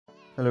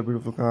Hello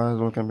beautiful guys,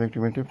 welcome back to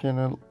my YouTube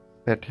channel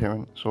Pet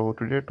Heaven. So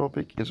today's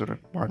topic is Red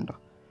Panda.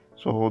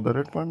 So the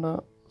Red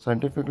Panda,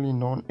 scientifically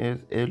known as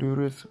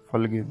Ailurus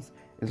fulgens,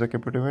 is a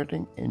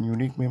captivating and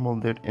unique mammal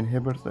that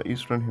inhabits the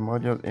eastern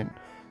Himalayas and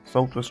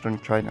southwestern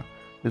China.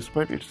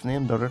 Despite its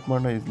name, the Red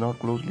Panda is not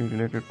closely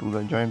related to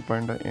the giant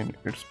panda and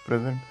its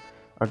present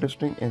a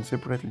distinct and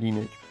separate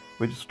lineage.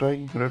 With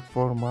striking red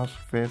fur,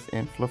 masked face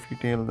and fluffy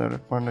tail, the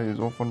Red Panda is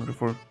often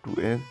referred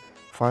to as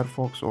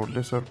firefox or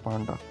lesser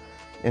panda.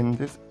 In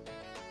this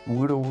we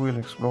will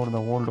explore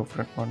the world of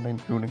red panda,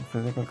 including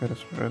physical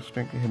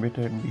characteristics,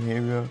 habitat,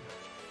 behavior,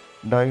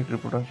 diet,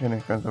 reproduction,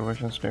 and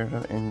conservation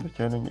status, and the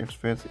challenge it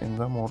faces in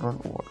the modern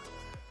world.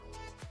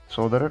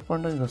 So, the red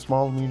panda is a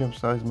small,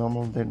 medium-sized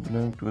mammal that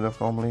belongs to the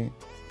family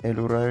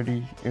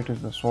Ailuridae. It is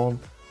the sole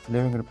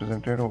living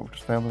representative of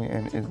its family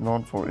and is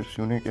known for its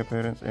unique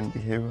appearance and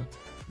behavior.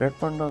 Red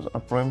pandas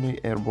are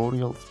primarily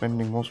arboreal,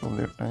 spending most of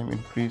their time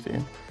in trees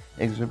and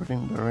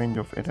exhibiting the range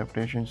of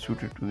adaptations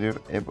suited to their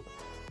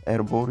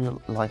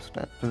arboreal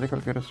lifestyle. Physical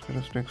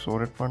characteristics: so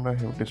red panda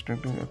have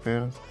distinctive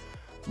appearance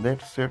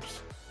that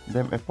sets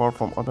them apart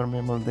from other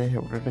mammals. They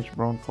have reddish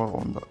brown fur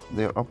on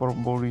their upper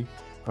body,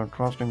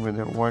 contrasting with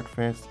their white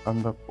face,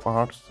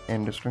 underparts,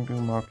 and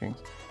distinctive markings.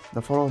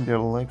 The fur on their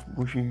legs,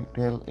 bushy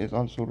tail is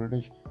also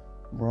reddish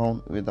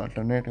brown with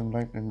alternating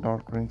light and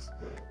dark rings.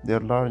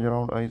 Their large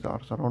round eyes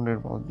are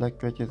surrounded by black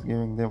patches,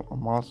 giving them a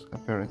masked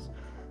appearance.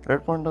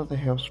 Red pandas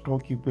have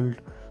stocky build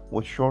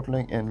with short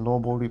leg and low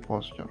body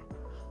posture.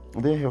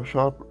 They have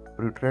sharp,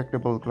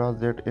 retractable claws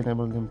that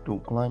enable them to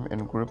climb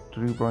and grip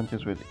tree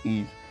branches with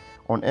ease.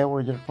 On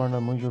average, red panda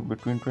measure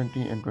between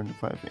 20 and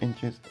 25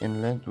 inches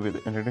in length,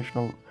 with an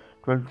additional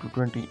 12 to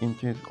 20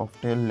 inches of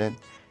tail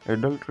length.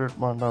 Adult red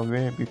panda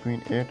weigh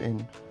between 8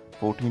 and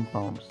 14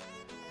 pounds.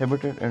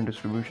 Habitat and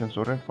distribution: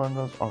 so red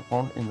pandas are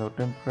found in the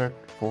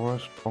temperate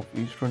forests of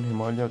eastern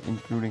Himalayas,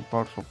 including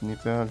parts of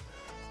Nepal,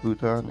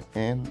 Bhutan,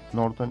 and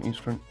northern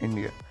eastern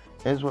India,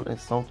 as well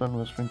as southern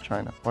western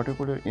China,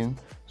 particularly in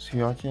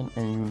Sichuan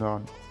and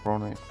Yunnan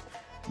province.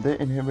 They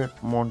inhabit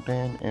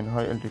mountain and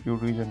high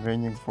altitude regions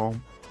ranging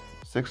from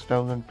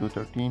 6,000 to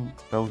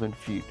 13,000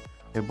 feet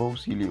above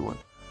sea level.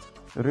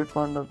 Red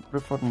pandas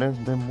prefer dense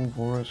bamboo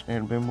forests,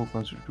 and bamboo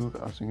constitute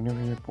a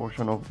significant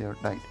portion of their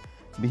diet.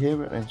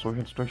 Behavior and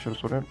social structure: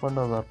 so red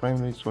pandas are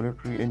primarily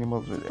solitary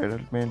animals, with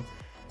adult male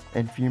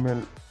and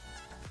female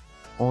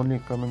only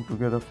coming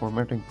together for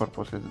mating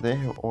purposes. They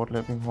have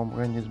overlapping home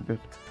ranges but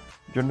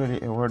generally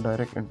avoid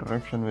direct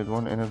interaction with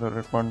one another.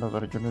 Red pandas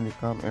are generally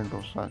calm and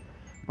docile,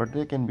 but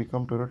they can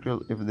become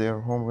territorial if their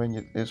home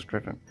range is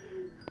threatened.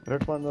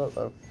 Red pandas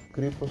are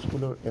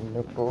crepuscular and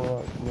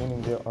nocturnal,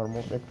 meaning they are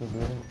most active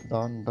during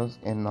dawn, dusk,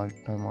 and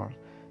nighttime hours.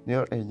 They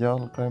are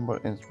agile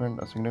climbers and spend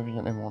a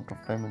significant amount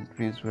of time in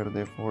trees where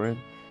they forage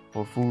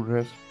for food,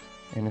 rest,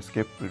 and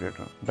escape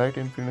predators. Diet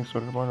and feeding: so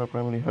red pandas are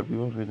primarily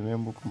herbivores, with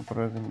bamboo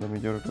comprising the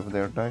majority of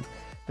their diet.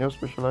 They have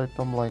specialized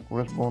thumb-like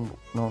breastbone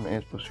known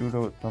as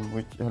pseudo thumb,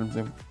 which helps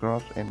them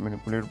grasp and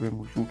manipulate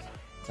bamboo shoots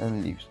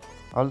and leaves.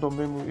 Although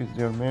bamboo is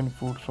their main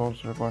food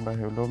source, red pandas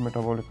have low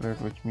metabolic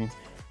rate, which means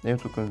they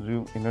have to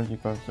consume energy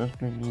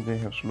constantly. They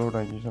have slow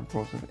digestion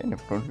process and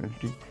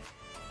abundantly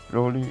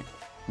lowly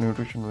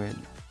nutrition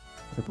value.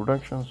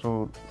 Reproduction: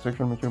 so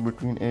sexual maturity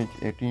between age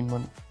 18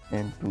 months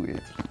and 2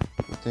 years.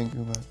 So thank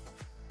you guys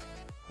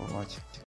for watching.